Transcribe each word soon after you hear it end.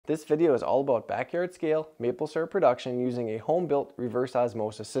This video is all about backyard scale maple syrup production using a home-built reverse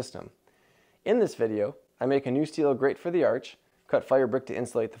osmosis system. In this video, I make a new steel grate for the arch, cut firebrick to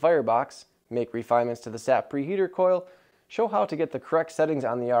insulate the firebox, make refinements to the sap preheater coil, show how to get the correct settings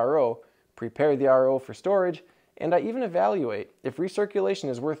on the RO, prepare the RO for storage, and I even evaluate if recirculation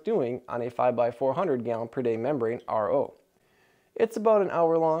is worth doing on a 5x400 gallon per day membrane RO. It's about an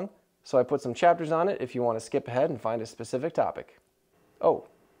hour long, so I put some chapters on it if you want to skip ahead and find a specific topic. Oh,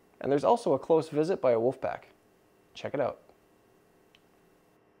 and there's also a close visit by a wolf pack. Check it out.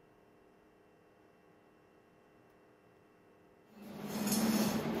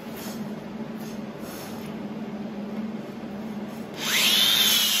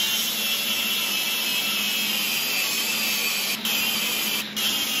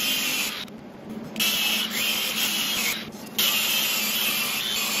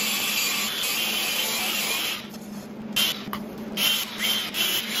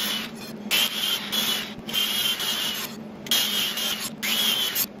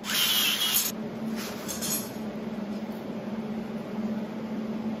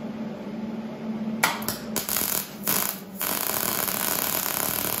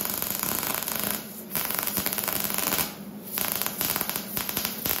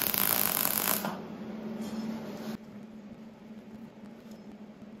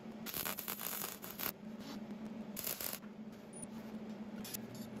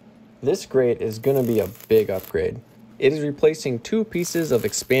 This grate is going to be a big upgrade. It is replacing two pieces of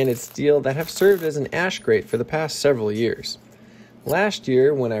expanded steel that have served as an ash grate for the past several years. Last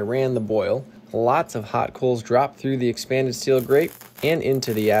year, when I ran the boil, lots of hot coals dropped through the expanded steel grate and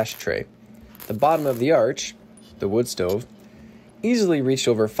into the ashtray. The bottom of the arch, the wood stove, easily reached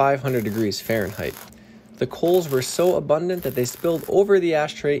over 500 degrees Fahrenheit. The coals were so abundant that they spilled over the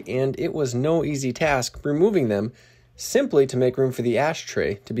ashtray, and it was no easy task removing them simply to make room for the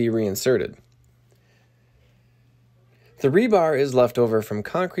ashtray to be reinserted. The rebar is left over from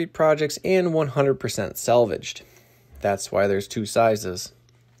concrete projects and 100% salvaged. That's why there's two sizes.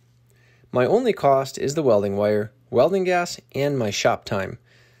 My only cost is the welding wire, welding gas, and my shop time.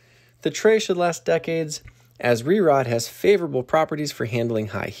 The tray should last decades, as re-rod has favorable properties for handling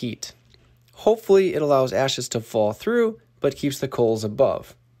high heat. Hopefully it allows ashes to fall through, but keeps the coals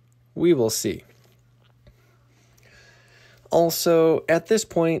above. We will see. Also, at this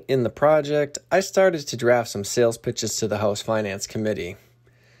point in the project, I started to draft some sales pitches to the House Finance Committee.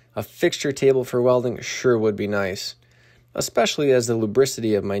 A fixture table for welding sure would be nice, especially as the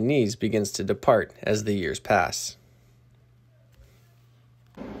lubricity of my knees begins to depart as the years pass.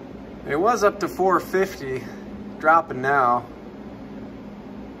 It was up to 450, dropping now.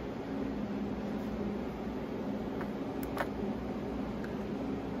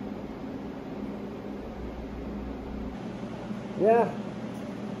 Yeah,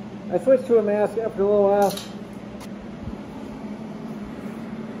 I switched to a mask after a little while.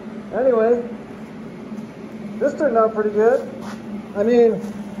 Anyway, this turned out pretty good. I mean,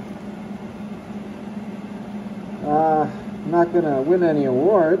 I'm not gonna win any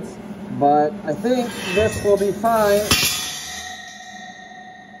awards, but I think this will be fine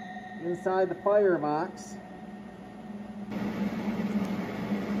inside the firebox.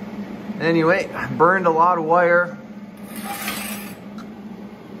 Anyway, I burned a lot of wire.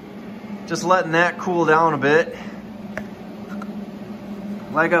 Just letting that cool down a bit.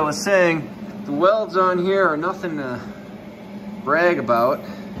 Like I was saying, the welds on here are nothing to brag about,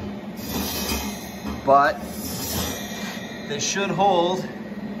 but they should hold,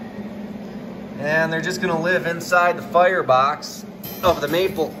 and they're just gonna live inside the firebox of the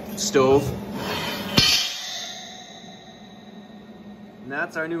maple stove. And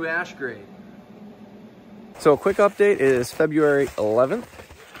that's our new ash grate. So a quick update, it is February 11th.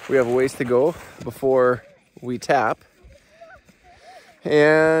 We have a ways to go before we tap.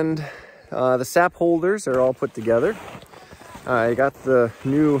 And the sap holders are all put together. I got the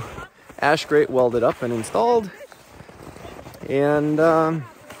new ash grate welded up and installed. And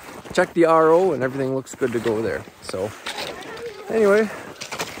checked the RO and everything looks good to go there. So anyway,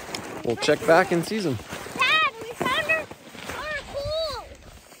 we'll check back in season. Dad, we found our coal.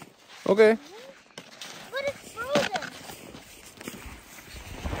 Okay. But it's frozen.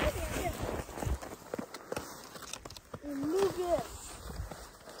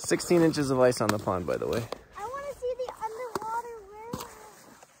 16 inches of ice on the pond, by the way. I want to see the underwater world.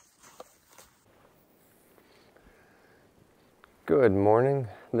 Good morning.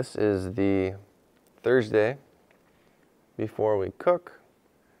 This is the Thursday before we cook,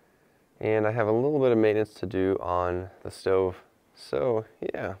 and I have a little bit of maintenance to do on the stove. So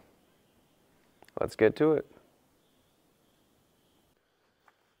yeah, let's get to it.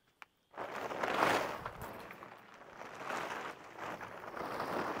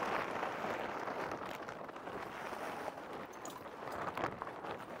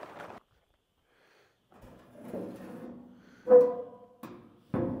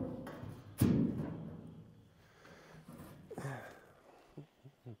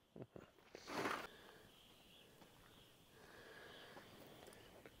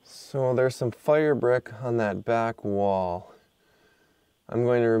 So there's some fire brick on that back wall. I'm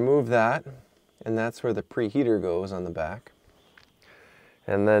going to remove that, and that's where the preheater goes on the back.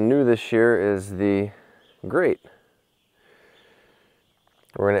 And then new this year is the grate.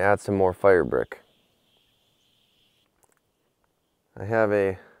 We're going to add some more fire brick. I have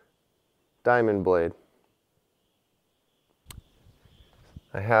a diamond blade.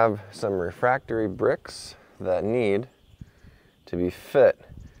 I have some refractory bricks that need to be fit.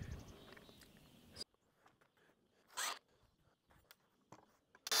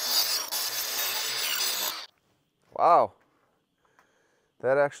 Wow,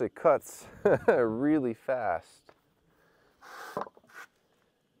 that actually cuts really fast.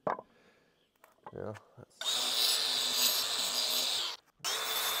 Yeah,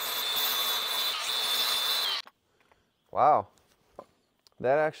 wow,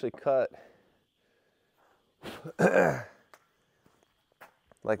 that actually cut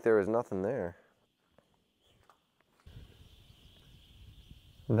like there was nothing there.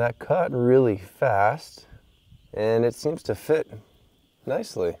 That cut really fast, and it seems to fit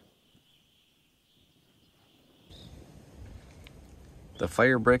nicely. The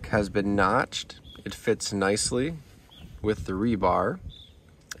fire brick has been notched. It fits nicely with the rebar.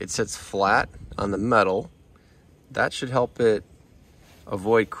 It sits flat on the metal. That should help it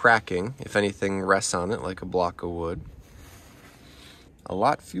avoid cracking if anything rests on it like a block of wood. A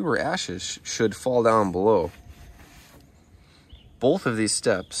lot fewer ashes should fall down below. Both of these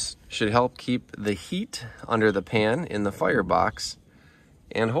steps should help keep the heat under the pan in the firebox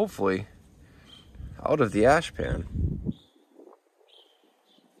and hopefully out of the ash pan.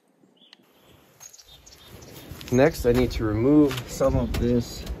 Next, I need to remove some of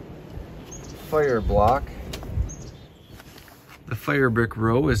this fire block. The fire brick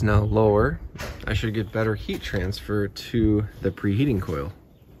row is now lower. I should get better heat transfer to the preheating coil.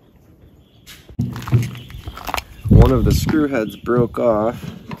 One of the screw heads broke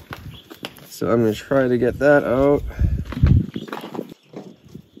off, so I'm going to try to get that out.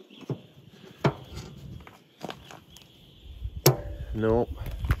 Nope,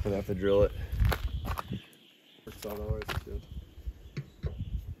 I'm going to have to drill it. Works out always good.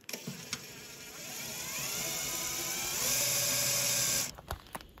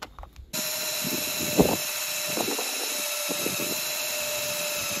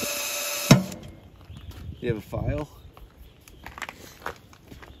 Do you have a file?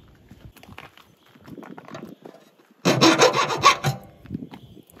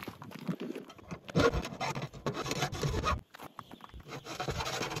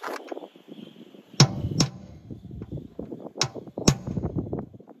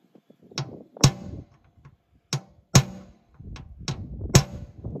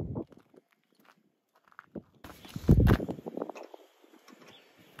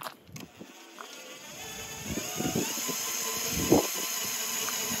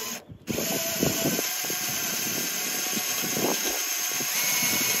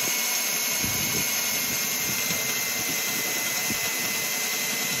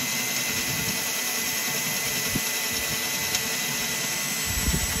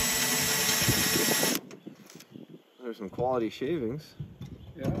 There's some quality shavings.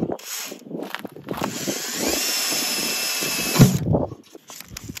 Yeah.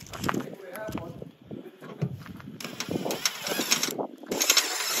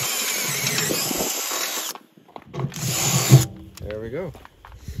 There we go.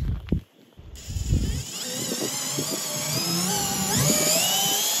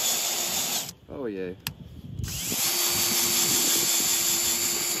 Oh yay.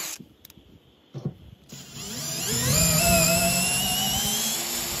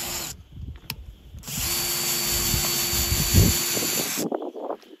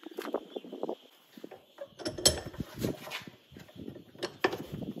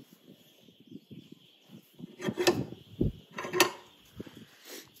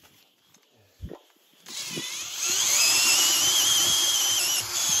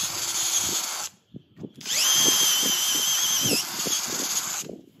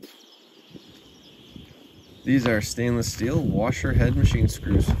 These are stainless steel washer head machine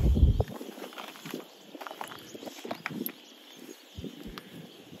screws.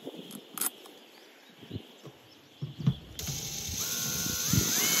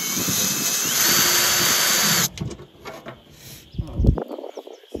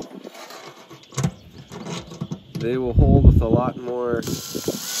 They will hold with a lot more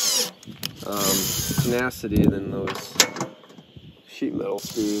tenacity than those sheet metal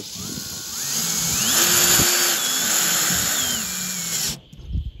screws.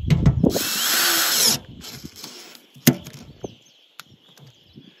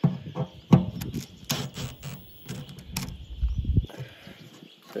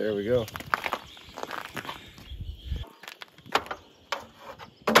 There we go.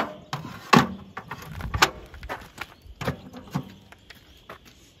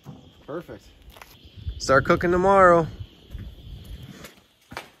 Perfect. Start cooking tomorrow.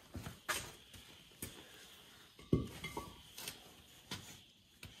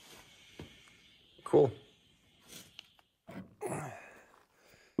 Cool.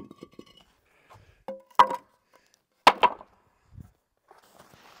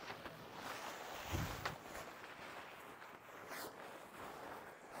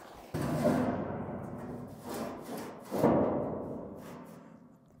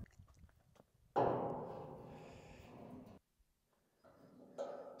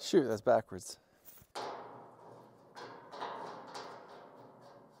 Shoot, that's backwards.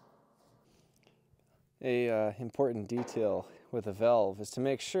 A important detail with a valve is to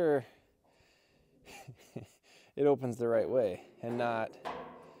make sure it opens the right way and not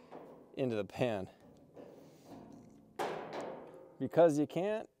into the pan. Because you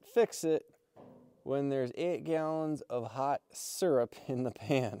can't fix it when there's 8 gallons of hot syrup in the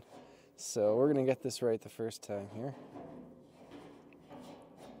pan. So we're gonna get this right the first time here.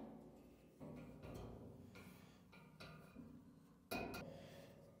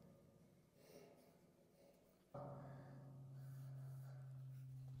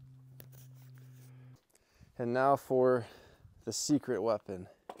 And now for the secret weapon.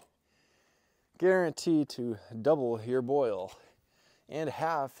 Guaranteed to double your boil and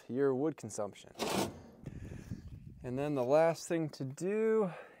half your wood consumption. And then the last thing to do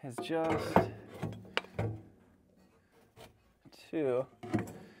is just to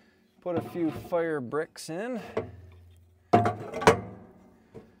put a few fire bricks in.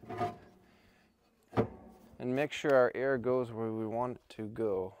 And make sure our air goes where we want it to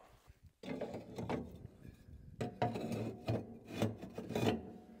go.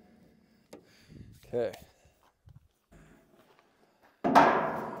 Okay.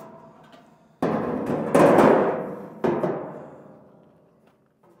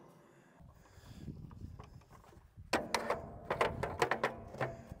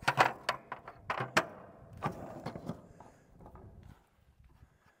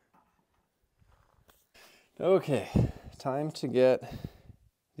 Okay, time to get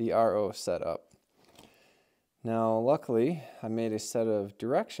the RO set up. Now, luckily, I made a set of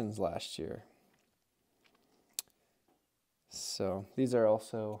directions last year. So these are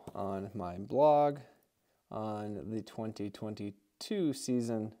also on my blog on the 2022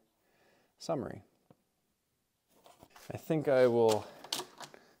 season summary. I think I will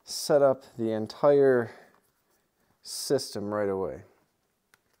set up the entire system right away.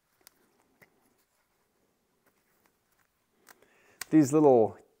 These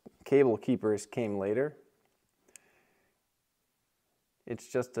little cable keepers came later. It's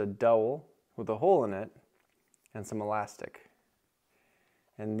just a dowel with a hole in it and some elastic.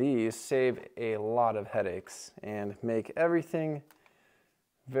 And these save a lot of headaches and make everything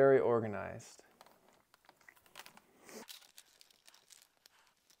very organized.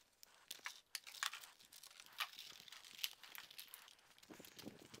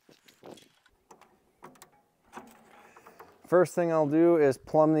 First thing I'll do is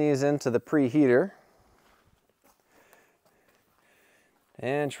plumb these into the preheater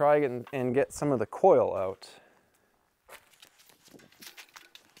and try and get some of the coil out.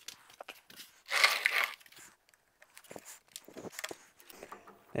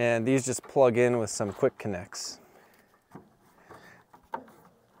 And these just plug in with some quick connects.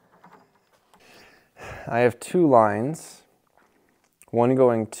 I have 2 lines, one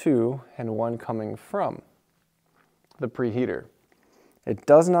going to and one coming from the preheater. It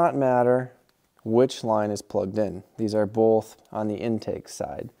does not matter which line is plugged in. These are both on the intake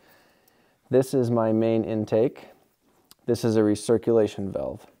side. This is my main intake. This is a recirculation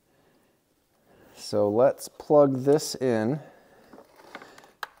valve. So let's plug this in.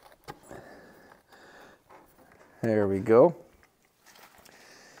 There we go.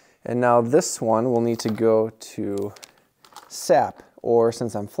 And now this one will need to go to SAP, or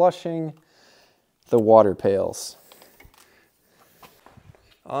since I'm flushing, the water pails.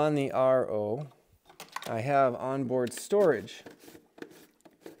 On the RO, I have onboard storage.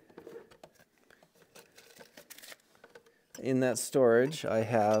 In that storage, I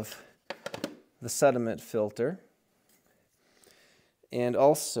have the sediment filter, and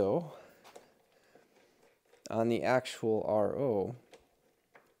also on the actual RO,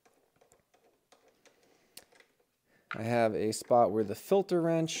 I have a spot where the filter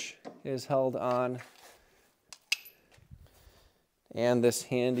wrench is held on and this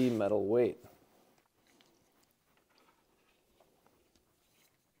handy metal weight.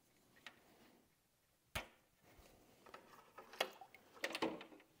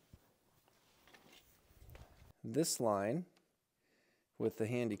 this line with the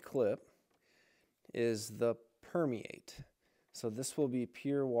handy clip is the permeate. So this will be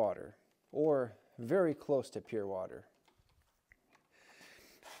pure water, or very close to pure water.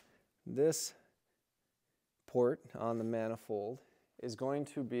 This port on the manifold is going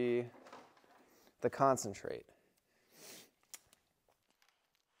to be the concentrate.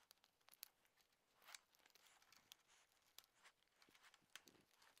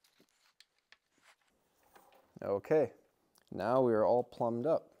 Okay, now we are all plumbed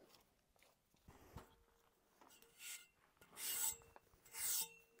up.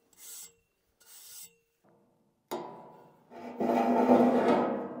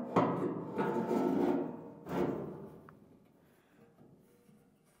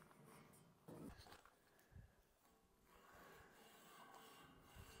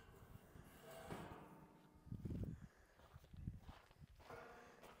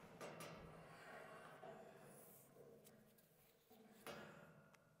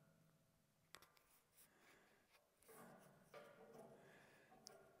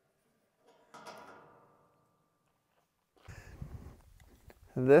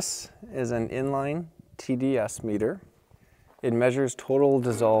 This is an inline TDS meter. It measures total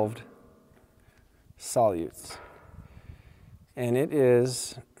dissolved solutes. And it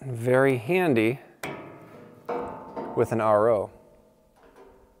is very handy with an RO.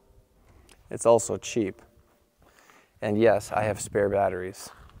 It's also cheap. And yes, I have spare batteries.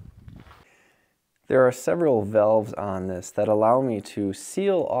 There are several valves on this that allow me to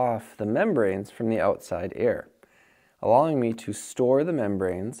seal off the membranes from the outside air, allowing me to store the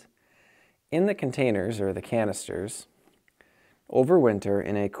membranes in the containers or the canisters over winter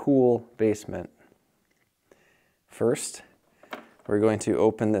in a cool basement. First, we're going to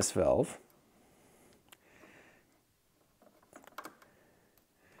open this valve.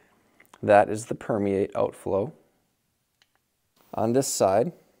 That is the permeate outflow. On this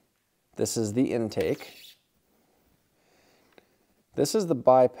side, this is the intake. This is the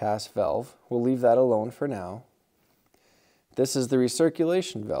bypass valve. We'll leave that alone for now. This is the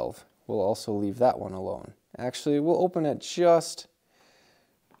recirculation valve. We'll also leave that one alone. Actually, we'll open it just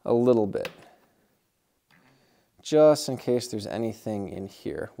a little bit. Just in case there's anything in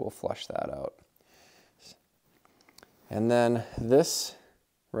here, we'll flush that out. And then this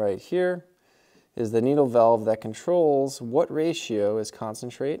right here is the needle valve that controls what ratio is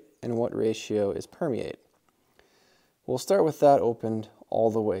concentrate and what ratio is permeate. We'll start with that opened all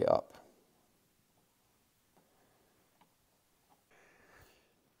the way up.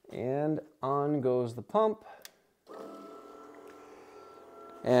 And on goes the pump,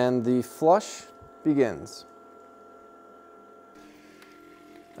 and the flush begins.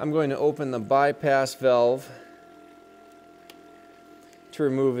 I'm going to open the bypass valve to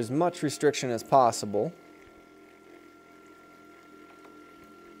remove as much restriction as possible.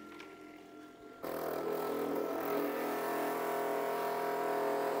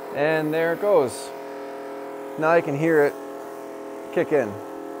 And there it goes. Now I can hear it kick in.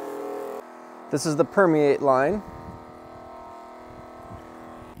 This is the permeate line,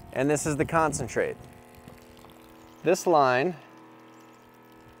 and this is the concentrate. This line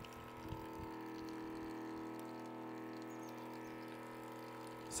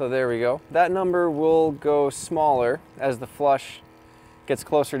so there we go. That number will go smaller as the flush gets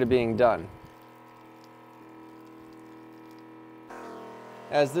closer to being done.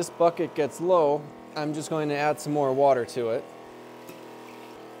 As this bucket gets low, I'm just going to add some more water to it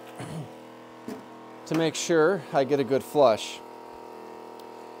to make sure I get a good flush.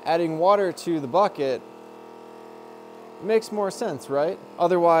 Adding water to the bucket makes more sense, right?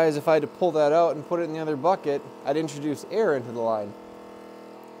 Otherwise, if I had to pull that out and put it in the other bucket, I'd introduce air into the line.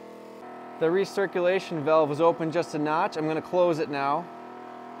 The recirculation valve was open just a notch. I'm going to close it now.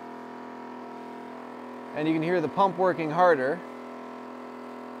 And you can hear the pump working harder.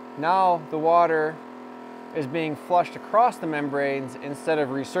 Now the water is being flushed across the membranes instead of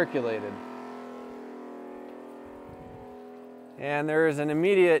recirculated. And there is an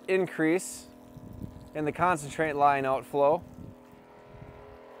immediate increase in the concentrate line outflow.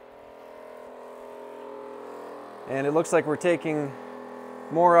 And it looks like we're taking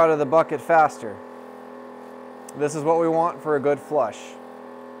more out of the bucket faster. This is what we want for a good flush.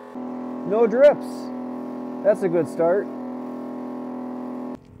 No drips. That's a good start.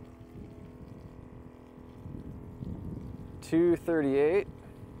 $2.38.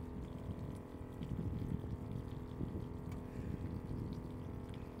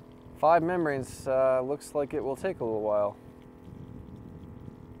 Five membranes, looks like it will take a little while.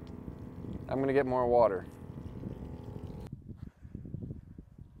 I'm going to get more water.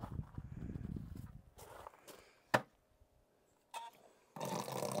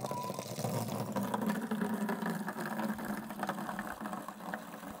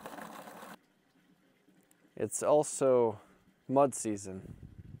 It's also mud season.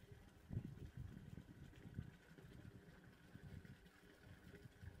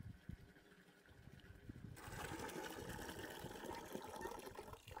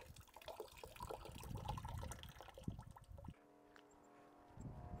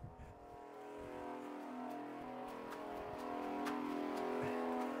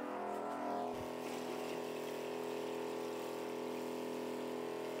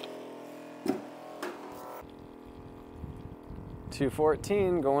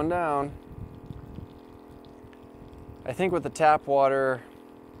 $2.14 going down. I think with the tap water,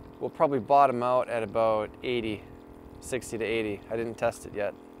 we'll probably bottom out at about 80, 60 to 80. I didn't test it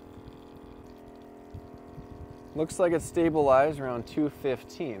yet. Looks like it's stabilized around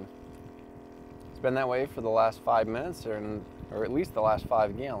 2.15. It's been that way for the last 5 minutes, or at least the last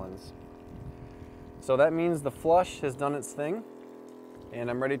 5 gallons. So that means the flush has done its thing, and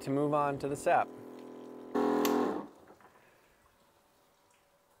I'm ready to move on to the sap.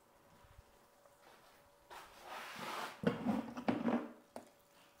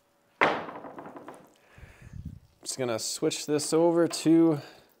 Just gonna switch this over to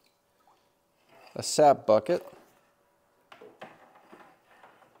a sap bucket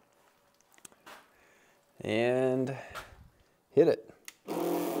and hit it.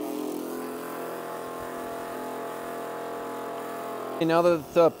 Okay, now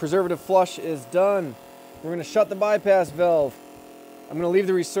that the preservative flush is done, we're gonna shut the bypass valve. I'm gonna leave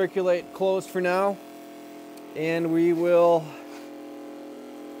the recirculate closed for now, and we will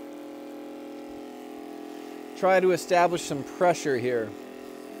try to establish some pressure here.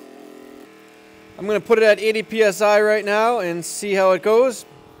 I'm going to put it at 80 psi right now and see how it goes.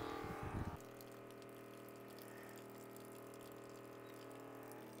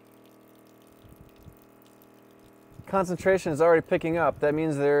 Concentration is already picking up. That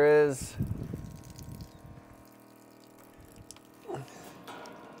means there is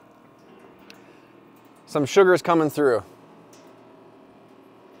some sugars coming through.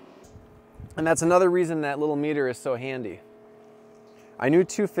 And that's another reason that little meter is so handy. I knew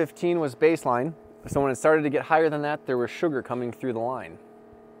 215 was baseline, so when it started to get higher than that, there was sugar coming through the line.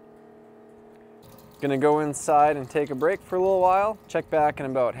 Gonna go inside and take a break for a little while, check back in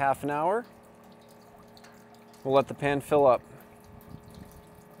about half an hour. We'll let the pan fill up.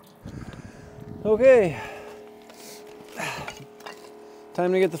 Okay,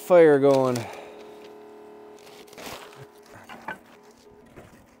 time to get the fire going.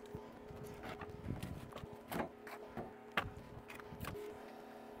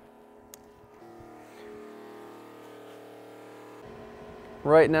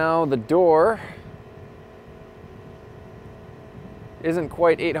 Right now, the door isn't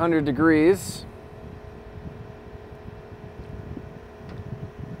quite 800 degrees.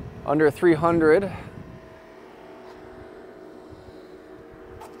 Under 300.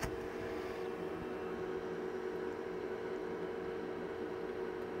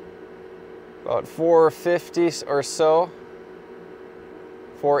 About 450 or so.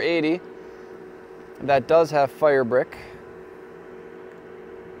 480. That does have firebrick.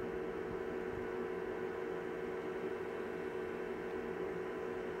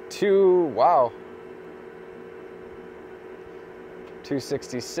 Wow.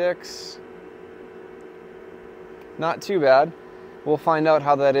 266. Not too bad. We'll find out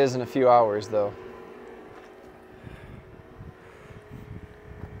how that is in a few hours though.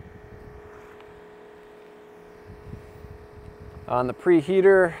 On the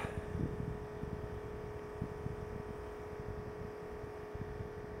preheater,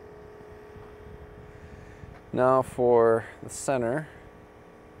 now for the center.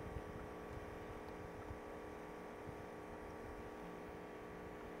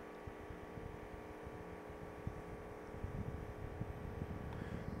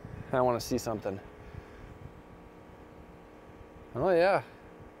 I want to see something. Oh yeah.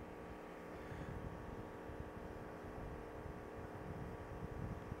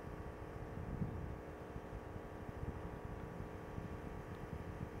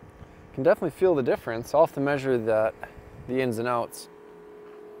 Can definitely feel the difference. I'll have to measure the ins and outs.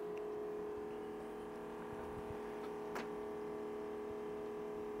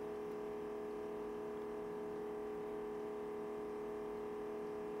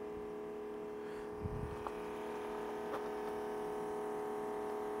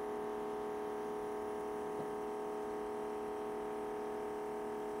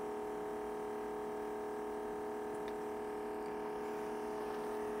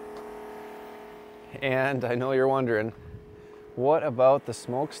 And I know you're wondering, what about the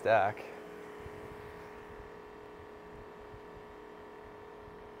smokestack?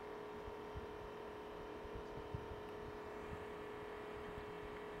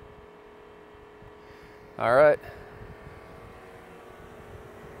 All right.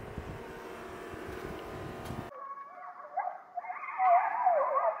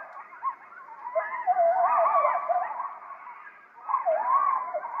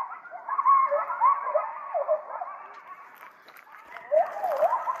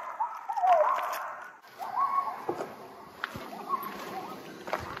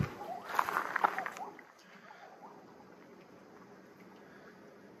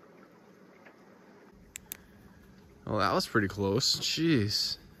 Well, that was pretty close.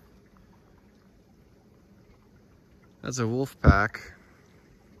 Jeez. That's a wolf pack.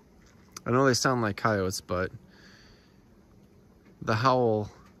 I know they sound like coyotes, but the howl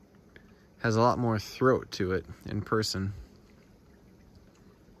has a lot more throat to it in person.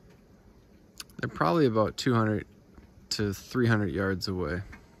 They're probably about 200 to 300 yards away.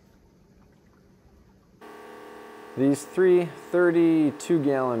 These three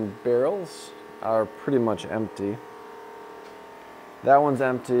 32-gallon barrels are pretty much empty. That one's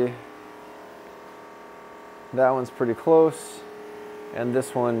empty. That one's pretty close. And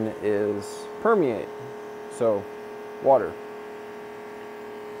this one is permeate, so water.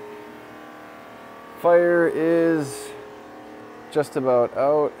 Fire is just about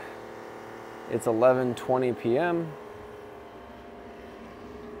out. It's 11:20 p.m.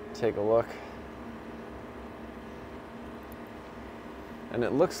 Take a look. And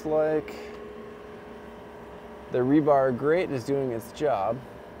it looks like the rebar grate is doing its job.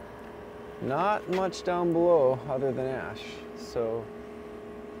 Not much down below other than ash. So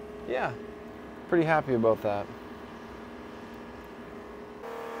yeah, pretty happy about that.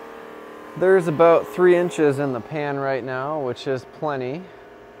 There's about 3 inches in the pan right now, which is plenty.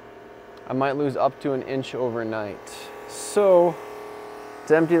 I might lose up to an inch overnight. So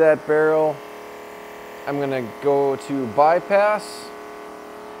to empty that barrel, I'm gonna go to bypass.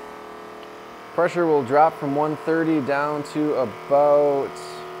 Pressure will drop from 130 down to about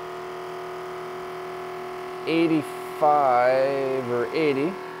 85 or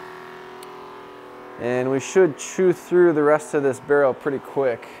 80. And we should chew through the rest of this barrel pretty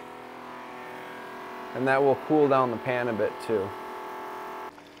quick. And that will cool down the pan a bit too.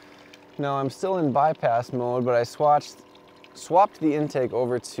 Now I'm still in bypass mode, but I swapped the intake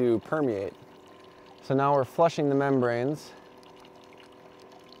over to permeate. So now we're flushing the membranes.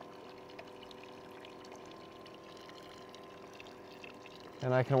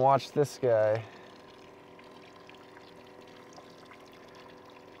 And I can watch this guy.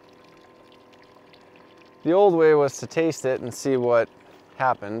 The old way was to taste it and see what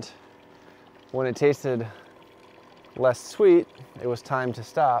happened. When it tasted less sweet, it was time to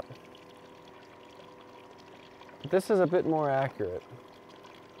stop. This is a bit more accurate.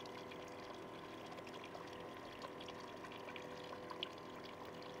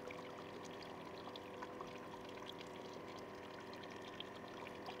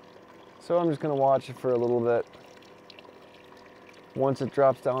 So I'm just going to watch it for a little bit. Once it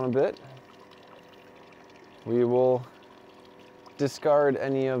drops down a bit, we will discard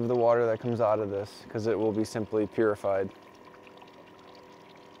any of the water that comes out of this because it will be simply purified.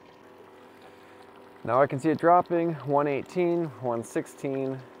 Now I can see it dropping, 118,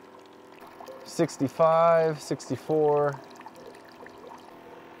 116, 65, 64.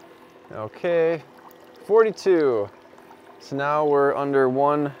 Okay, 42. So now we're under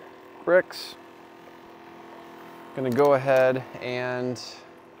 1 Brix. Gonna go ahead and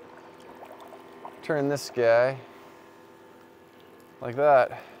turn this guy like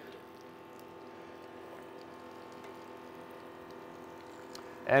that.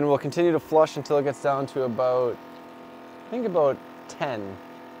 And we'll continue to flush until it gets down to about, I think about 10.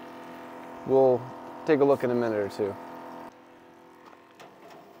 We'll take a look in a minute or two.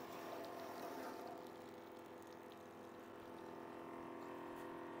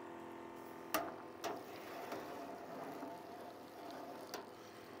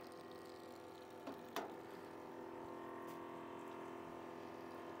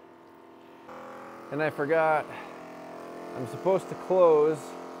 And I forgot, I'm supposed to close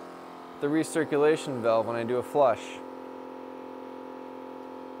the recirculation valve when I do a flush.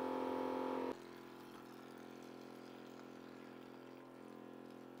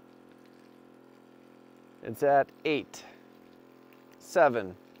 It's at 8,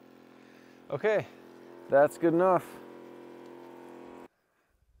 7. Okay, that's good enough.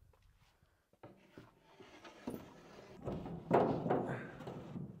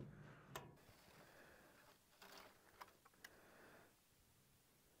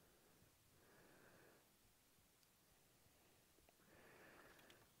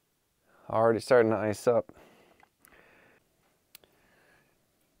 Already starting to ice up.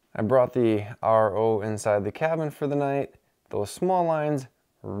 I brought the RO inside the cabin for the night. Those small lines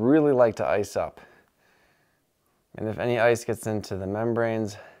really like to ice up. And if any ice gets into the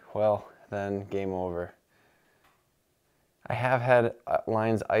membranes, well, then game over. I have had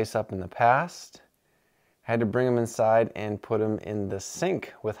lines ice up in the past. I had to bring them inside and put them in the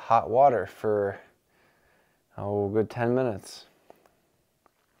sink with hot water for, oh, a good 10 minutes.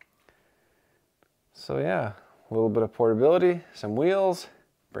 So yeah, a little bit of portability, some wheels,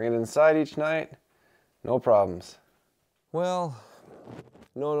 bring it inside each night, no problems. Well,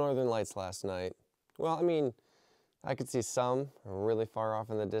 no northern lights last night. Well, I mean, I could see some really far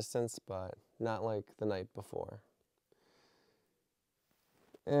off in the distance, but not like the night before.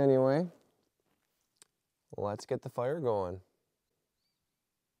 Anyway, let's get the fire going.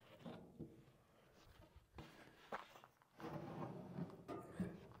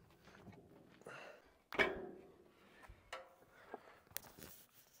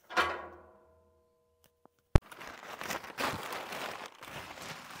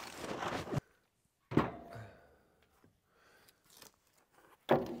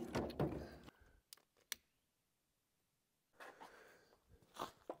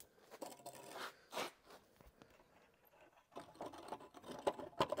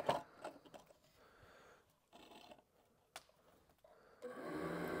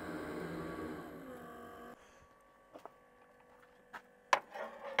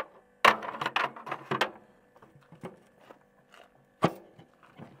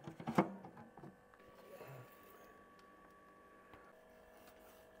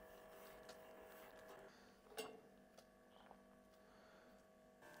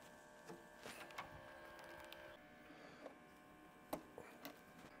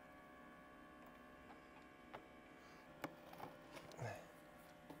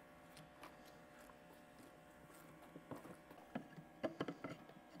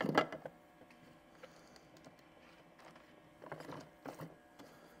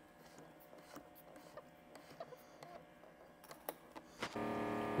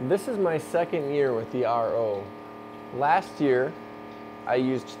 This is my second year with the RO. Last year, I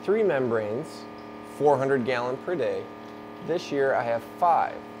used 3 membranes, 400 gallon per day. This year, I have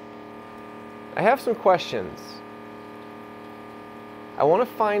 5. I have some questions. I want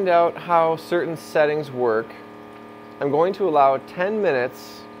to find out how certain settings work. I'm going to allow 10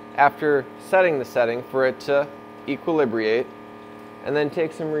 minutes after setting the setting for it to equilibrate, and then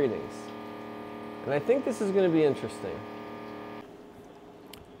take some readings. And I think this is going to be interesting.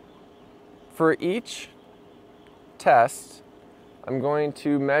 For each test, I'm going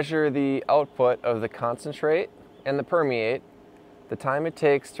to measure the output of the concentrate and the permeate, the time it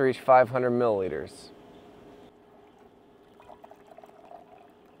takes to reach 500 milliliters.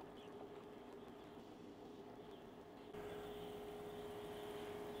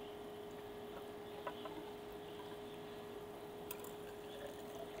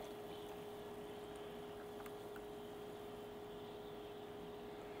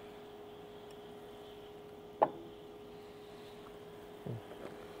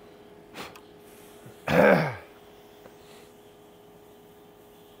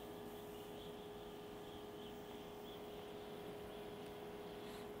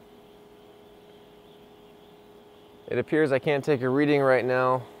 It appears I can't take a reading right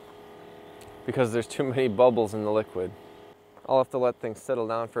now because there's too many bubbles in the liquid. I'll have to let things settle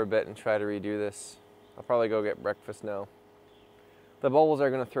down for a bit and try to redo this. I'll probably go get breakfast now. The bubbles are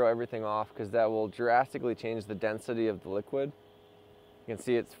going to throw everything off because that will drastically change the density of the liquid. You can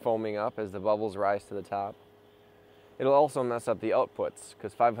see it's foaming up as the bubbles rise to the top. It'll also mess up the outputs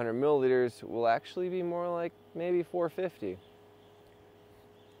because 500 milliliters will actually be more like maybe 450.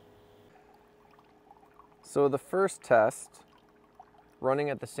 So the first test, running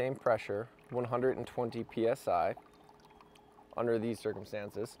at the same pressure, 120 psi, under these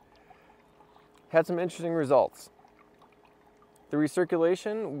circumstances, had some interesting results. The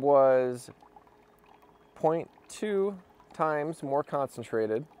recirculation was 0.2 times more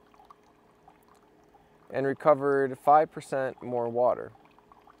concentrated and recovered 5% more water.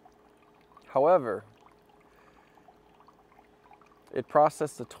 However, it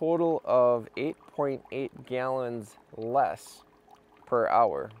processed a total of 8.8 gallons less per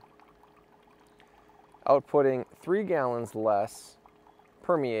hour, outputting 3 gallons less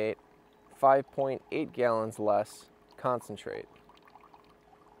permeate, 5.8 gallons less concentrate.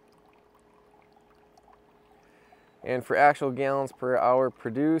 And for actual gallons per hour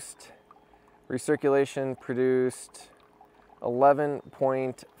produced, recirculation produced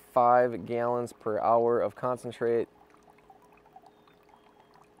 11.5 gallons per hour of concentrate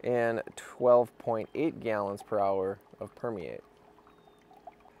and 12.8 gallons per hour of permeate.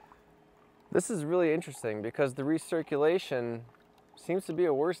 This is really interesting because the recirculation seems to be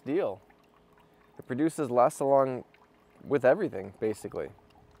a worse deal. It produces less along with everything, basically.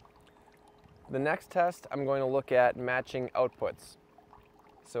 The next test, I'm going to look at matching outputs.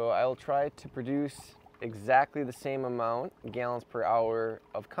 So I'll try to produce exactly the same amount, gallons per hour,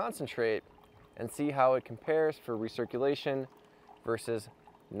 of concentrate and see how it compares for recirculation versus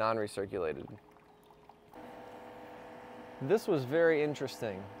non-recirculated. This was very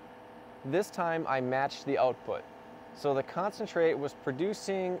interesting. This time I matched the output. So the concentrate was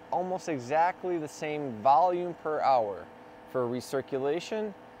producing almost exactly the same volume per hour for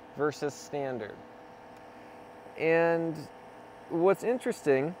recirculation versus standard. And what's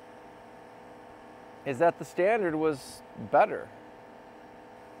interesting is that the standard was better.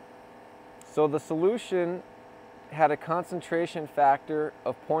 So the solution had a concentration factor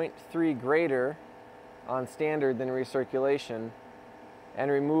of 0.3 greater on standard than recirculation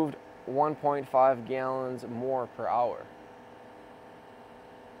and removed 1.5 gallons more per hour.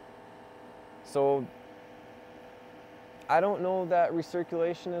 So I don't know that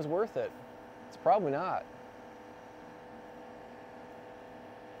recirculation is worth it. It's probably not.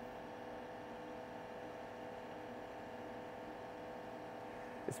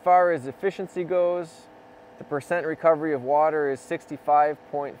 As far as efficiency goes, the percent recovery of water is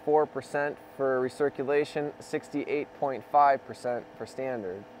 65.4% for recirculation, 68.5% for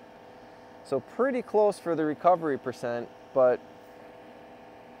standard. So pretty close for the recovery percent, but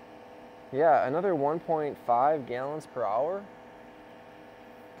yeah, another 1.5 gallons per hour.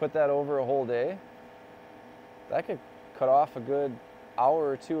 Put that over a whole day. That could cut off a good hour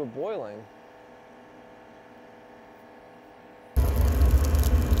or two of boiling.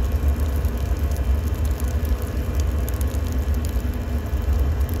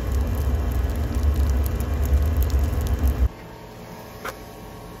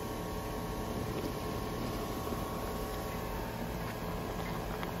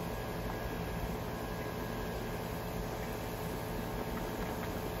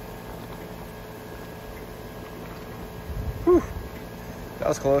 Whew. That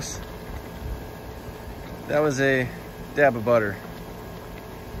was close. That was a dab of butter.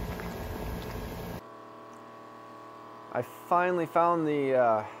 I finally found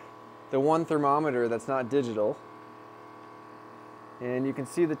the one thermometer that's not digital. And you can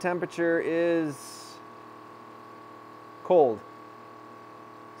see the temperature is cold.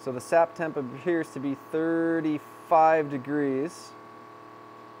 So the sap temp appears to be 35 degrees.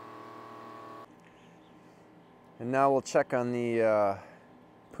 And now we'll check on the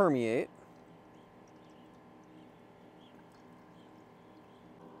permeate.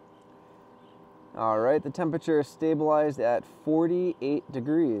 All right, the temperature is stabilized at 48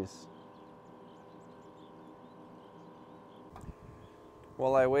 degrees.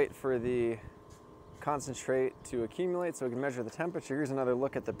 While I wait for the concentrate to accumulate so we can measure the temperature, here's another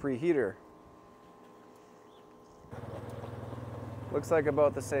look at the preheater. Looks like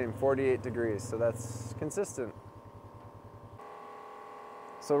about the same, 48 degrees, so that's consistent.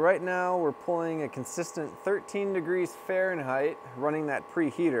 So right now we're pulling a consistent 13 degrees Fahrenheit, running that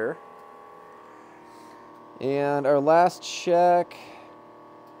preheater. And our last check,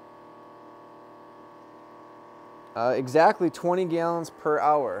 exactly 20 gallons per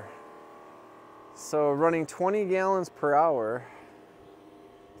hour. So running 20 gallons per hour,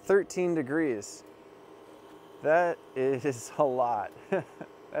 13 degrees. That is a lot.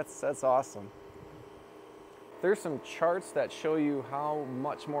 That's awesome. There's some charts that show you how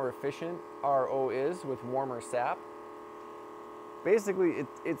much more efficient RO is with warmer sap. Basically,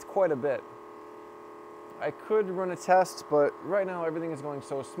 it's quite a bit. I could run a test, but right now everything is going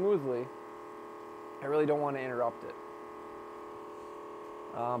so smoothly, I really don't want to interrupt it.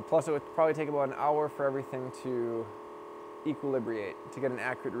 Plus, it would probably take about an hour for everything to equilibrate, to get an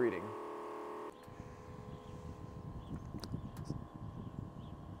accurate reading.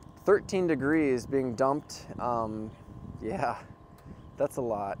 13 degrees being dumped, yeah, that's a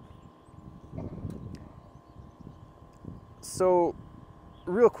lot. So,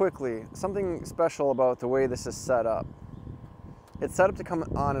 real quickly, something special about the way this is set up. It's set up to come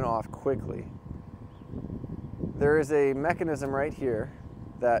on and off quickly. There is a mechanism right here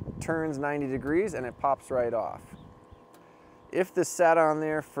that turns 90 degrees and it pops right off. If this sat on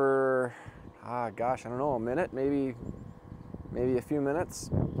there for, gosh, I don't know, a minute, maybe a few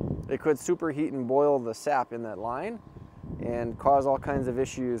minutes, it could superheat and boil the sap in that line and cause all kinds of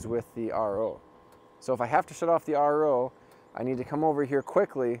issues with the RO. So if I have to shut off the RO, I need to come over here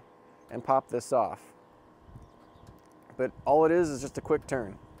quickly and pop this off. But all it is just a quick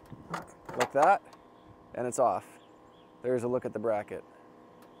turn. Like that, and it's off. There's a look at the bracket.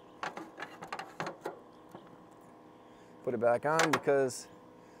 Put it back on because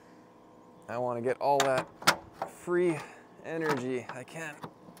I want to get all that free energy I can.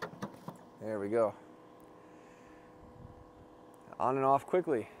 There we go. On and off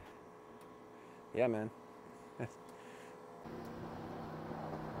quickly. Yeah, man.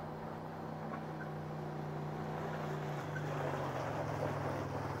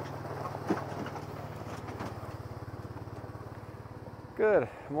 Good,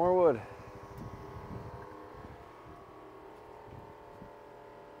 more wood.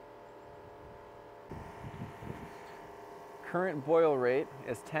 Current boil rate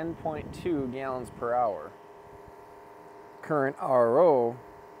is 10.2 gallons per hour. Current RO,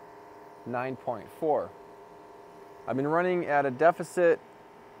 9.4. I've been running at a deficit.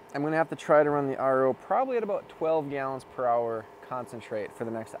 I'm gonna have to try to run the RO probably at about 12 gallons per hour concentrate for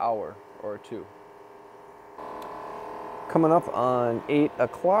the next hour or two. Coming up on 8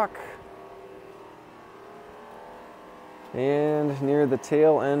 o'clock and near the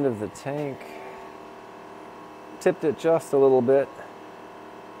tail end of the tank. Tipped it just a little bit.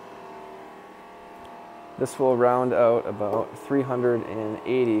 This will round out about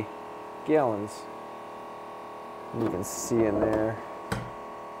 380 gallons. You can see in there.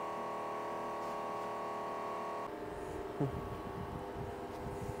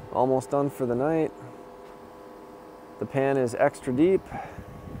 Almost done for the night. The pan is extra deep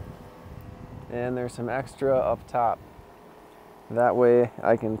and there's some extra up top. That way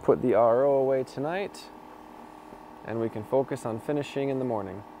I can put the RO away tonight and we can focus on finishing in the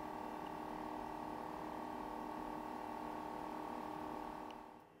morning.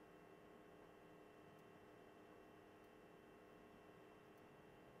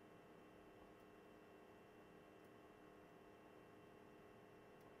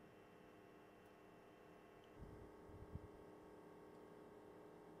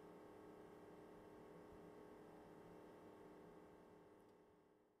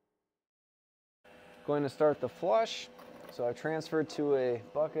 Going to start the flush. So I transferred to a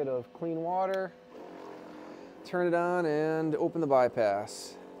bucket of clean water, turn it on and open the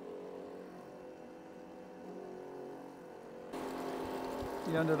bypass.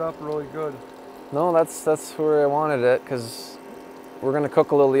 You ended up really good. No, that's where I wanted it because we're gonna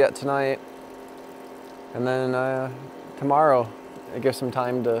cook a little yet tonight. And then tomorrow, it gives some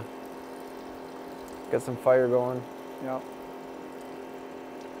time to get some fire going. Yeah.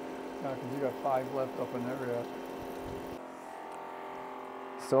 Yeah, because you got 5 left up in there yet.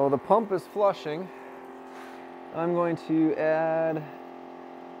 So the pump is flushing. I'm going to add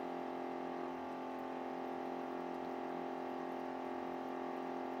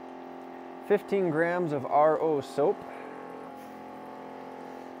 $15 grams of RO soap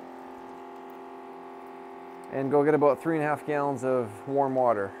and go get about 3.5 gallons of warm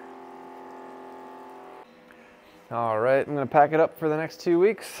water. All right, I'm going to pack it up for the next 2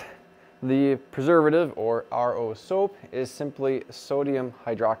 weeks. The preservative, or RO soap, is simply sodium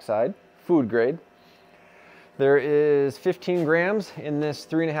hydroxide, food grade. There is 15 grams in this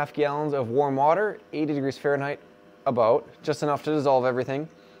 3.5 gallons of warm water, 80 degrees Fahrenheit, about, just enough to dissolve everything.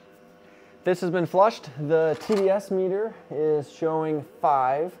 This has been flushed. The TDS meter is showing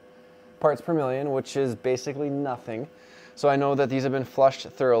 5 parts per million, which is basically nothing. So I know that these have been flushed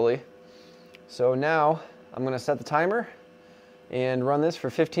thoroughly. So now I'm going to set the timer and run this for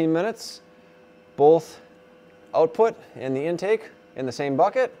 15 minutes, both output and the intake in the same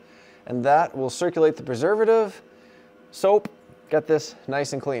bucket, and that will circulate the preservative, soap, get this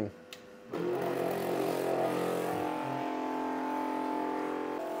nice and clean.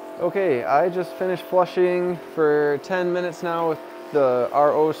 Okay, I just finished flushing for 10 minutes now with the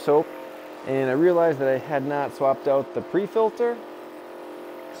RO soap, and I realized that I had not swapped out the pre-filter,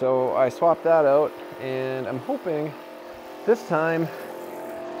 so I swapped that out, and I'm hoping this time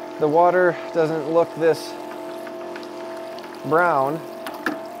the water doesn't look this brown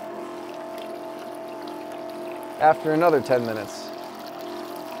after another 10 minutes.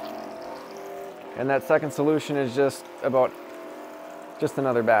 And that second solution is just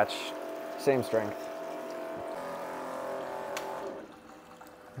another batch, same strength.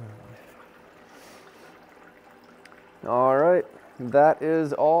 All right, that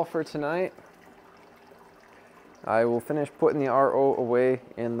is all for tonight. I will finish putting the RO away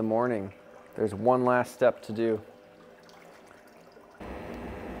in the morning. There's one last step to do.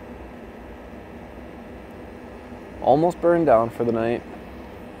 Almost burned down for the night.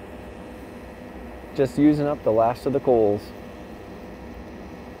 Just using up the last of the coals.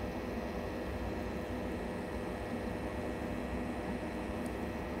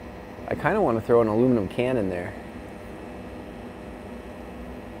 I kind of want to throw an aluminum can in there.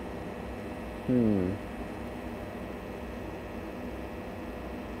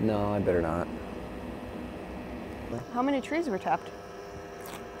 No, I better not. How many trees were tapped?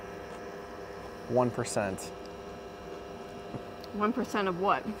 1%. 1% of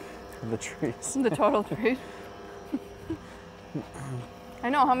what? The trees. The total trees? I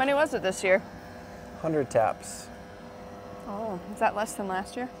know, how many was it this year? 100 taps. Oh, is that less than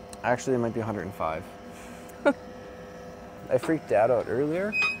last year? Actually, it might be 105. I freaked Dad out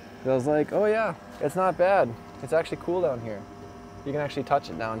earlier. I was like, oh yeah, it's not bad. It's actually cool down here. You can actually touch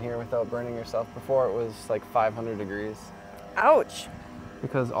it down here without burning yourself. Before it was like 500 degrees. Ouch.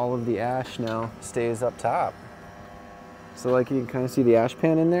 Because all of the ash now stays up top. So like you can kind of see the ash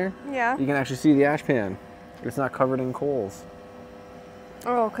pan in there. Yeah. You can actually see the ash pan. It's not covered in coals.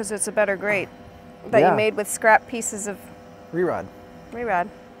 Oh, because it's a better grate that Yeah. you made with scrap pieces of Rerod. rerod.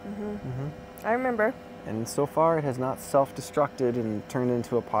 I remember. And so far it has not self-destructed and turned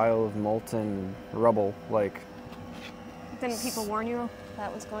into a pile of molten rubble like. Didn't people warn you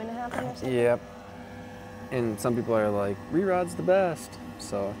that was going to happen or something? Yep. And some people are like, rerod's the best.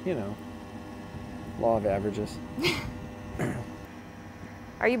 So, you know, law of averages.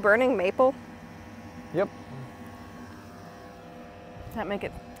 Are you burning maple? Yep. Does that make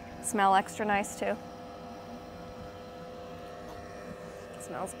it smell extra nice too? It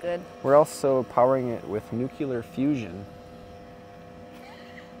smells good. We're also powering it with nuclear fusion.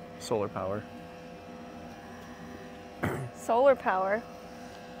 Solar power. Solar power.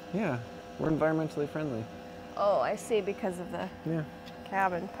 Yeah, we're environmentally friendly. Oh, I see, because of the Yeah.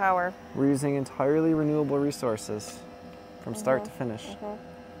 cabin power. We're using entirely renewable resources from start to finish.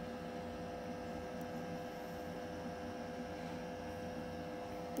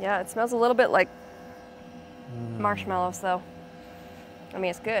 Yeah, it smells a little bit like marshmallows though. I mean,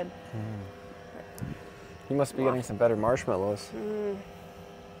 it's good. You must be getting some better marshmallows.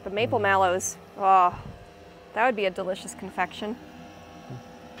 The maple mallows, oh, that would be a delicious confection.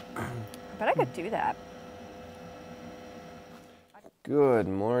 But I could do that. Good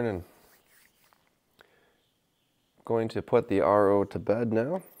morning. Going to put the RO to bed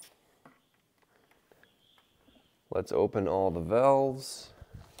now. Let's open all the valves.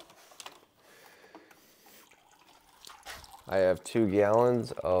 I have 2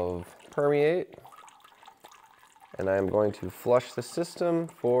 gallons of permeate, and I'm going to flush the system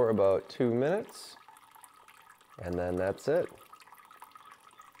for about 2 minutes, and then that's it.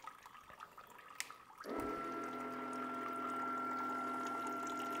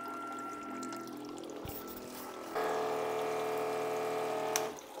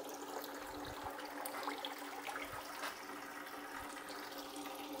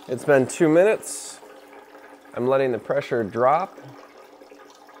 It's been 2 minutes. I'm letting the pressure drop.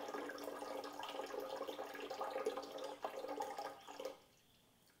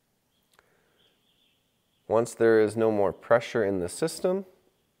 Once there is no more pressure in the system,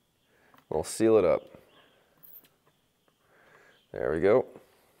 we'll seal it up. There we go.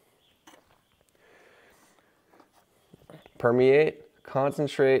 Permeate,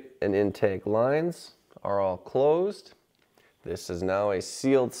 concentrate, and intake lines are all closed. This is now a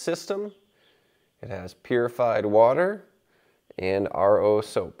sealed system. It has purified water and RO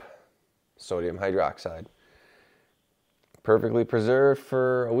soap, sodium hydroxide. Perfectly preserved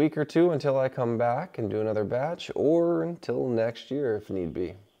for a week or 2 until I come back and do another batch, or until next year if need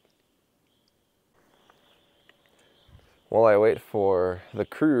be. While I wait for the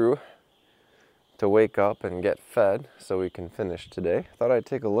crew to wake up and get fed so we can finish today, I thought I'd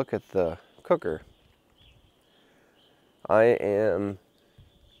take a look at the cooker. I am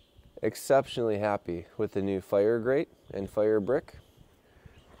exceptionally happy with the new fire grate and fire brick.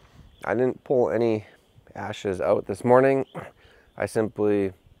 I didn't pull any ashes out this morning. I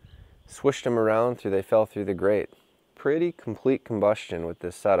simply swished them around till they fell through the grate. Pretty complete combustion with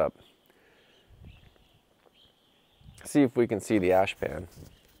this setup. See if we can see the ash pan.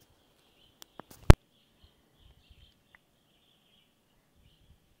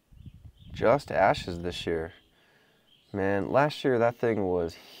 Just ashes this year. Man, last year that thing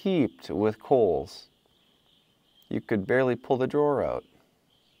was heaped with coals. You could barely pull the drawer out.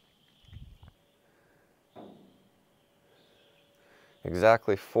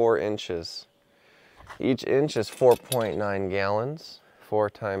 Exactly 4 inches. Each inch is 4.9 gallons. 4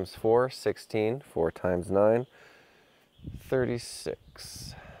 times 4, 16. 4 times 9,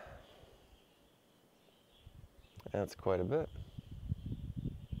 36. That's quite a bit.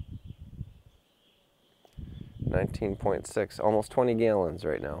 19.6, almost 20 gallons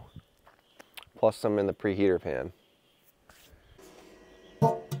right now, plus some in the preheater pan.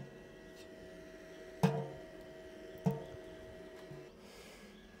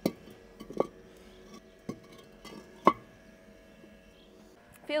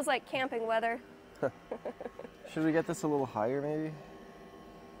 Feels like camping weather. Should we get this a little higher maybe?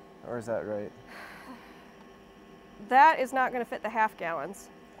 Or is that right? That is not going to fit the half gallons,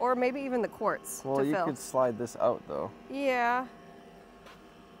 or maybe even the quarts Well, to you fill. could slide this out though. Yeah.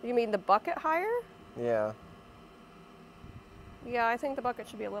 You mean the bucket higher? Yeah. Yeah, I think the bucket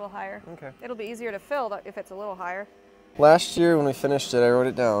should be a little higher. Okay. It'll be easier to fill if it's a little higher. Last year when we finished it, I wrote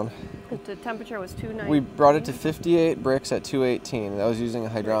it down. The temperature was 290. We brought it to 58 Brix at 218. That was using a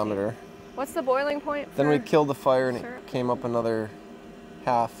hydrometer. What's the boiling point? Then we killed the fire and syrup? it came up another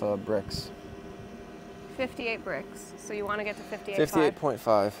half Brix. 58 Brix. So you want to get to 58.5.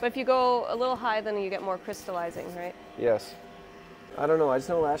 58.5. But if you go a little high, then you get more crystallizing, right? Yes. I don't know. I just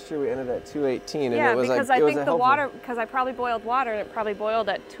know last year we ended at 218 and Yeah, it was because like, I it was think a the helpful. water, because I probably boiled water and it probably boiled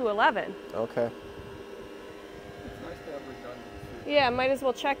at 211. Okay. It's nice to have redundancy. Yeah, might as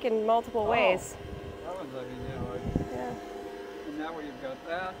well check in multiple ways. That one's, I mean, you know, Yeah, and now where you've got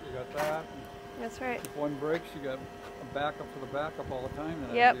that, you got that. that's right. If one breaks, you got a backup for the backup all the time.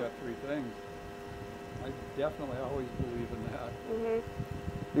 And Yep. you got three things. I definitely always believe in that.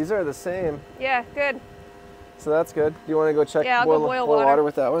 These are the same, Yeah, good. so that's good. Do you want to go check Yeah, I'll go boil water. water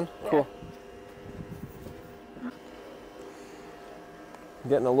with that one? Yeah. Cool.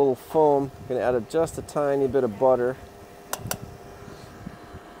 Getting a little foam. Gonna add just a tiny bit of butter.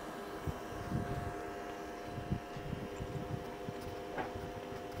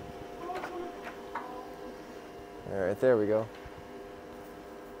 All right, there we go.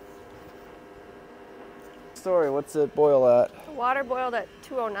 Story, what's it boil at? The water boiled at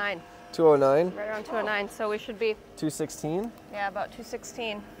 209, 209? right around 209. So we should be, 216? yeah, about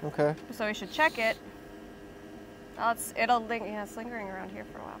 216. Okay. So we should check it. Oh, it's lingering around here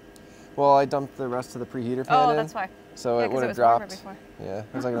for a while. Well, I dumped the rest of the preheater pan Oh, in, that's why. so Yeah, it 'cause would it have was warmer dropped. before. Yeah,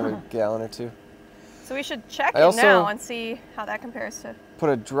 it was like another gallon or two. So we should check I it also- now and see how that compares to. Put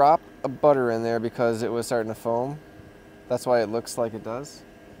a drop of butter in there because it was starting to foam. That's why it looks like it does.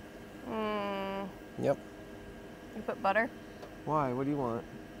 Yep. You put butter? Why? What do you want?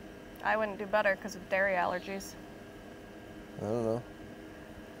 I wouldn't do butter because of dairy allergies. I don't know.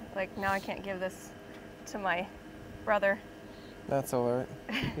 Like now I can't give this to my brother. That's all right.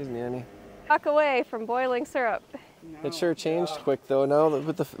 He's nanny. Walk away from boiling syrup. It sure changed quick though. Now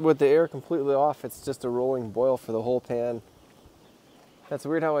that with the air completely off, it's just a rolling boil for the whole pan. That's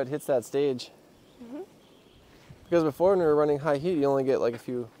weird how it hits that stage. Because before when we were running high heat, you only get like a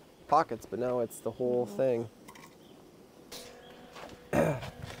few pockets, but now it's the whole thing.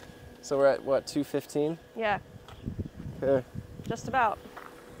 So we're at what, 215? Yeah, Okay. just about.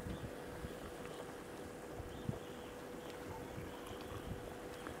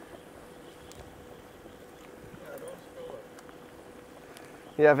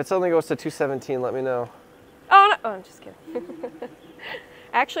 Yeah, if it suddenly goes to 217, let me know. Oh, no. Oh, I'm just kidding.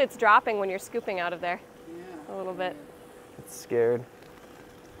 Actually, it's dropping when you're scooping out of there. A little bit. It's scared.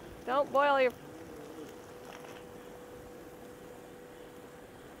 Don't boil your...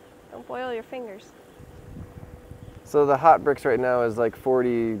 Don't boil your fingers. So the hot Brix right now is like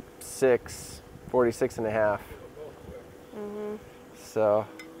 46, 46 and a half. So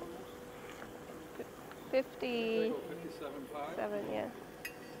 57, 57.5. yeah.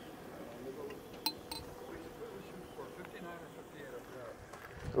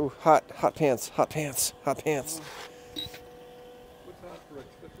 ooh, hot pants, hot pants, hot pants. What's that, Brix?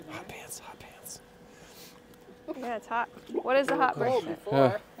 59? Hot pants, hot pants. Yeah, it's hot. What is the hot brick?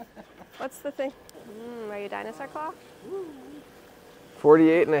 What's the thing? Are you dinosaur claw?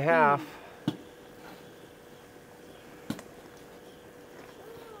 48 and a half.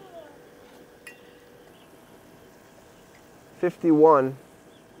 $51.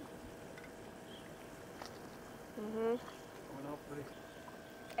 Coming out pretty.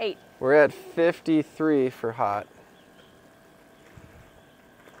 8. We're at 53 for hot.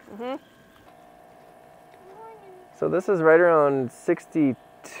 So this is right around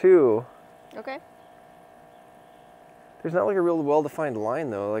 62. Okay. There's not like a real well-defined line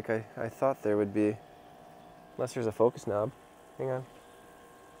though, like I thought there would be. Unless there's a focus knob. Hang on.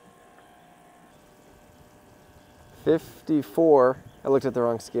 54. I looked at the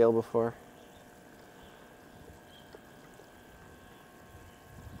wrong scale before.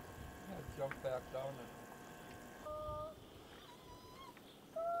 Jump back down.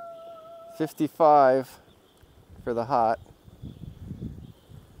 55 for the hot.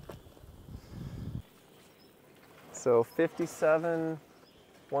 So 57,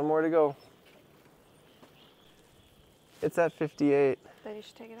 one more to go. It's at 58, Then you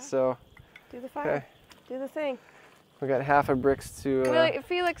should take it off. so Do the fire. okay. Do the thing. We got half a Brix to.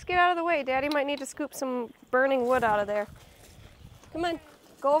 Felix, get out of the way. Daddy might need to scoop some burning wood out of there. Come on.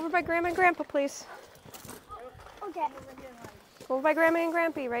 Go over by Grandma and Grandpa, please. Okay. Go over by Grandma and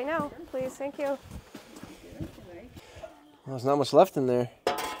Grampy right now, please. Thank you. Well, there's not much left in there.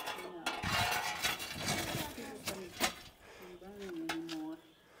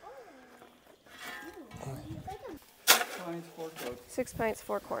 6 pints,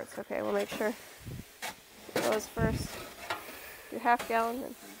 4 quarts. Okay, we'll make sure those first. Your half gallon.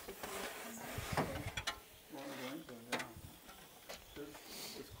 Then.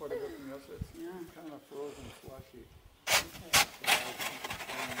 It's quite a bit from this. It's kind of frozen slushy.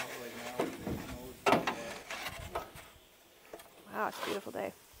 Wow, it's a beautiful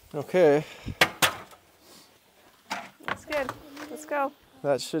day. Okay. That's good. Let's go.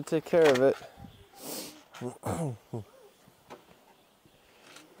 That should take care of it.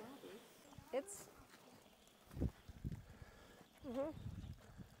 It's.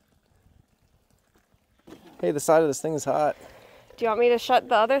 Hey, the side of this thing is hot. Do you want me to shut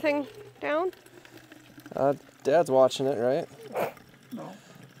the other thing down? Dad's watching it, right? No.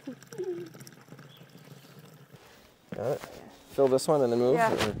 Got it. Fill this one and then move?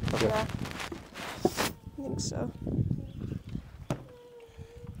 Yeah. Or, okay. Yeah. I think so.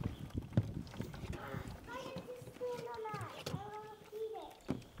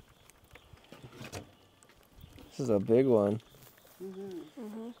 This is a big one.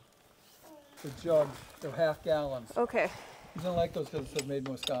 The jugs, they're half gallons. Okay. You don't like those because it's made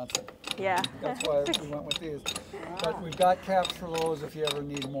in Wisconsin. Yeah. That's why we went with these. But we've got caps for those if you ever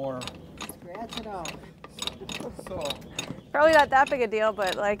need more. Scratch it off. So. Probably not that big a deal,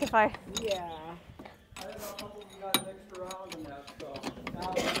 but like if I. Yeah. I don't know a couple we got mixed around in that,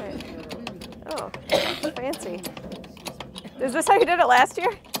 so. Oh, fancy. Is this how you did it last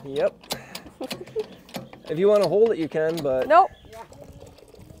year? Yep. If you want to hold it, you can, but... Nope.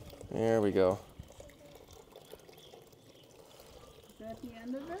 There we go. Is that the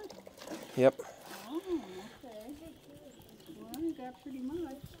end of it? Yep. Oh, okay. Well, you got pretty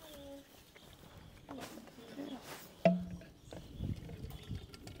much.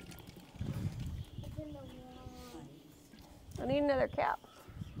 I need another cap.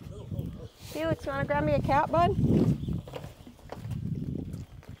 Felix, you want to grab me a cap, bud?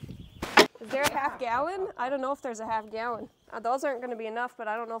 Is there a half gallon? I don't know if there's a half gallon. Those aren't going to be enough, but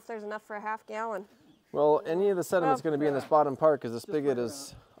I don't know if there's enough for a half gallon. Well, any of the sediment's going to be in this bottom part because the spigot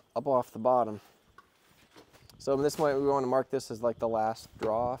is up off the bottom. So this might, we want to mark this as like the last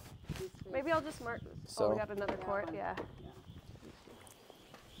draw off. Maybe I'll just mark. So. Oh, we got another quart. Yeah.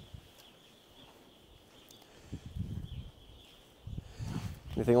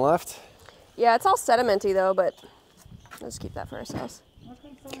 Anything left? Yeah, it's all sedimenty though, but let's keep that for ourselves.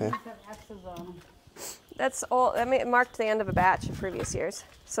 Okay, some of these have X's on them. That's all. I mean, it marked the end of a batch in previous years,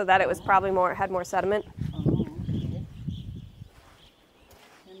 so that it was probably more had more sediment. Oh, okay.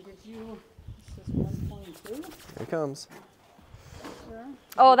 And did you, this is 1.2? Here it comes. Sure.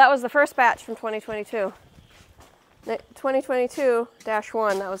 Oh, that was the first batch from 2022. 2022-1.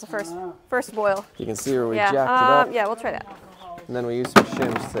 That was the first boil. You can see where we Yeah. jacked it up. Yeah, we'll try that. And then we use some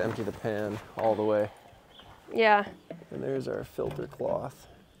shims to empty the pan all the way. Yeah. And there's our filter cloth.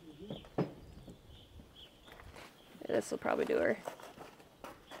 This will probably do her.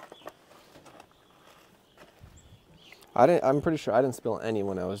 I'm pretty sure I didn't spill any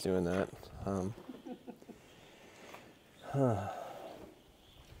when I was doing that.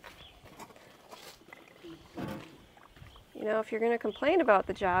 You know, if you're going to complain about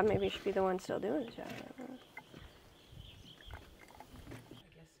the job, maybe you should be the one still doing the job. I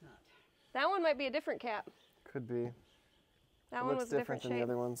guess not. That one might be a different cap. Could be. That It one looks was a different than the shape.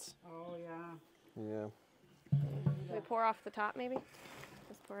 other ones. Oh, yeah. Yeah. Can we pour off the top, maybe?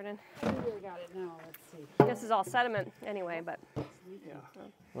 Just pour it in. We got it now. Let's see. This is all sediment anyway, but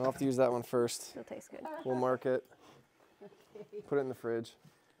We'll have to use that one first. it'll taste good. We'll mark it. Put it in the fridge.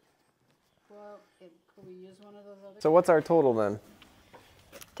 Well, could we use one of those other? So what's our total then?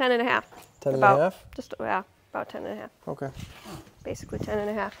 10 and a half. 10 and About- a half? Just, yeah, about 10 and a half. Okay. Basically 10 and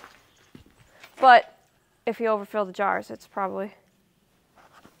a half. But if you overfill the jars, it's probably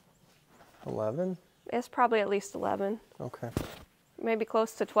 11? at least 11. Okay. Maybe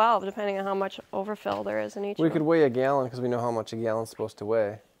close to 12, depending on how much overfill there is in each We one. could weigh a gallon because we know how much a gallon's supposed to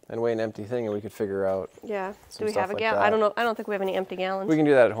weigh. And weigh an empty thing and we could figure out. Yeah. some Do we stuff have a like gallon? that. I don't know. I don't think we have any empty gallons. We can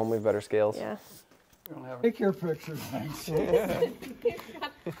do that at home. We have better scales. Yeah. We don't have Take your pictures, thanks. Don't mess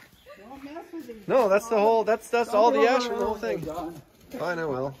with these. No, that's the whole, that's all the ash from the whole They're thing. done. Fine, I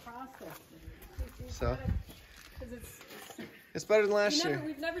will. Process. So. It's better than last year.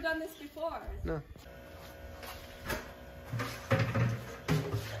 We've never done this before. No.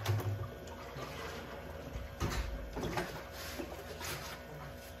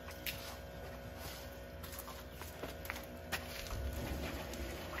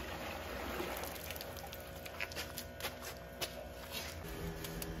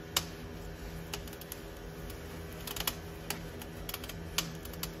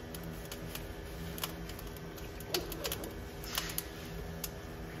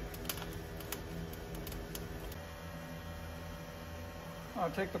 I'll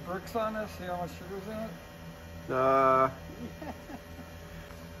take the Brix on this, see how much sugar's in it.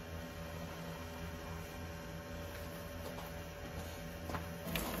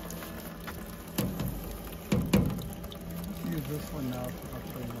 Use this one now, because I'll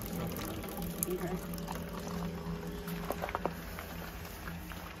show you what's up. Okay.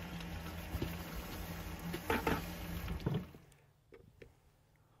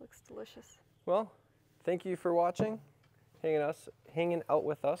 Looks delicious. Well, thank you for watching, hanging out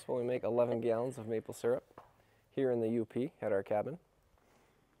with us while we make 11 gallons of maple syrup here in the UP at our cabin.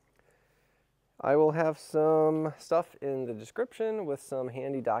 I will have some stuff in the description with some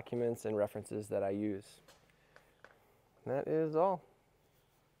handy documents and references that I use. And that is all.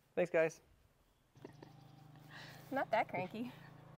 Thanks, guys. Not that cranky.